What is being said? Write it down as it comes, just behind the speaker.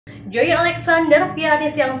Alenxander,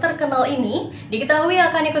 pianis yang terkenal ini, diketahui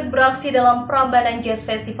akan ikut beraksi dalam Prambanan Jazz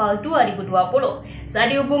Festival 2020. Saat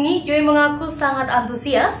dihubungi, Joy mengaku sangat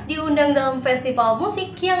antusias diundang dalam festival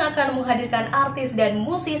musik yang akan menghadirkan artis dan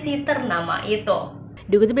musisi ternama itu.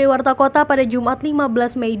 Dikutip dari Warta Kota pada Jumat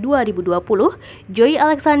 15 Mei 2020,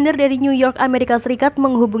 Alenxander dari New York, Amerika Serikat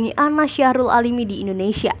menghubungi Syahrul Alimi di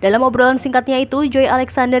Indonesia. Dalam obrolan singkatnya itu,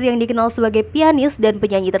 Alenxander yang dikenal sebagai pianis dan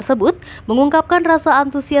penyanyi tersebut mengungkapkan rasa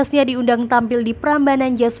antusiasnya diundang tampil di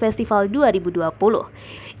Prambanan Jazz Festival 2020.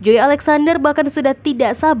 Alenxander bahkan sudah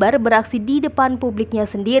tidak sabar beraksi di depan publiknya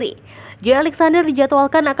sendiri. Alenxander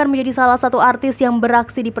dijadwalkan akan menjadi salah satu artis yang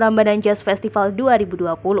beraksi di Prambanan Jazz Festival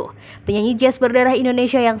 2020. Penyanyi jazz berdarah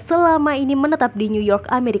Indonesia yang selama ini menetap di New York,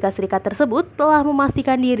 Amerika Serikat tersebut telah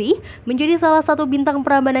memastikan diri menjadi salah satu bintang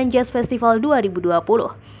Prambanan Jazz Festival 2020.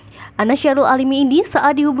 Syahrul Alimi ini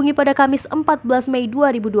saat dihubungi pada Kamis 14 Mei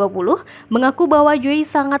 2020 mengaku bahwa Joy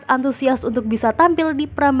sangat antusias untuk bisa tampil di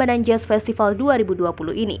Prambanan Jazz Festival 2020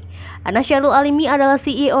 ini. Syahrul Alimi adalah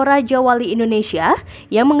CEO Raja Wali Indonesia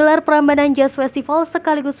yang menggelar Prambanan Jazz Festival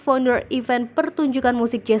sekaligus founder event pertunjukan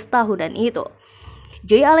musik jazz tahunan itu.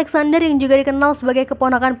 Alenxander yang juga dikenal sebagai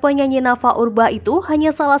keponakan penyanyi Nafa Urba itu hanya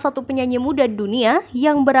salah satu penyanyi muda di dunia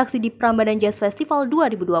yang beraksi di Prambanan Jazz Festival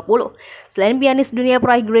 2020. Selain pianis dunia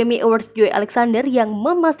peraih Grammy Awards Alenxander yang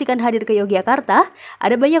memastikan hadir ke Yogyakarta,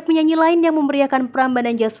 ada banyak penyanyi lain yang memeriahkan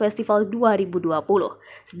Prambanan Jazz Festival 2020.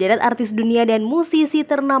 Sederet artis dunia dan musisi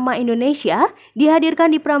ternama Indonesia dihadirkan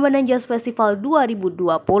di Prambanan Jazz Festival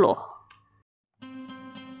 2020.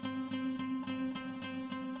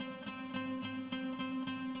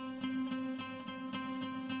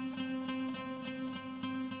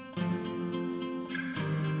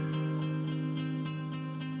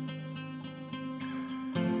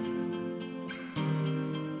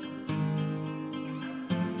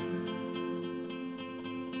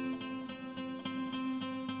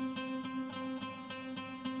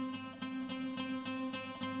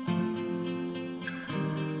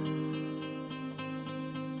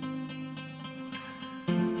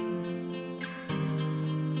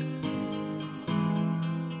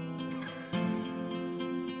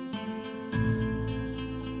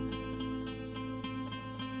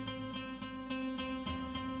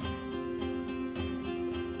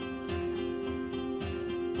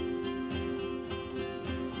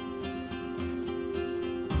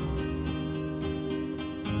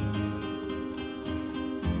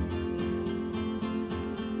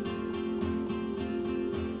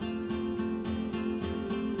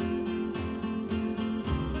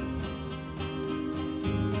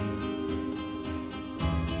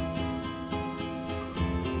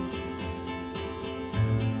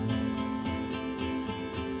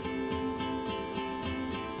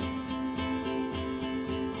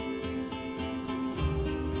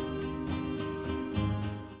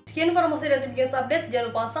 Sekian informasi dari Tribunnews Update. Jangan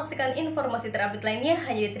lupa saksikan informasi terupdate lainnya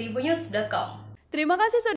hanya di tribunnews.com. Terima kasih sudah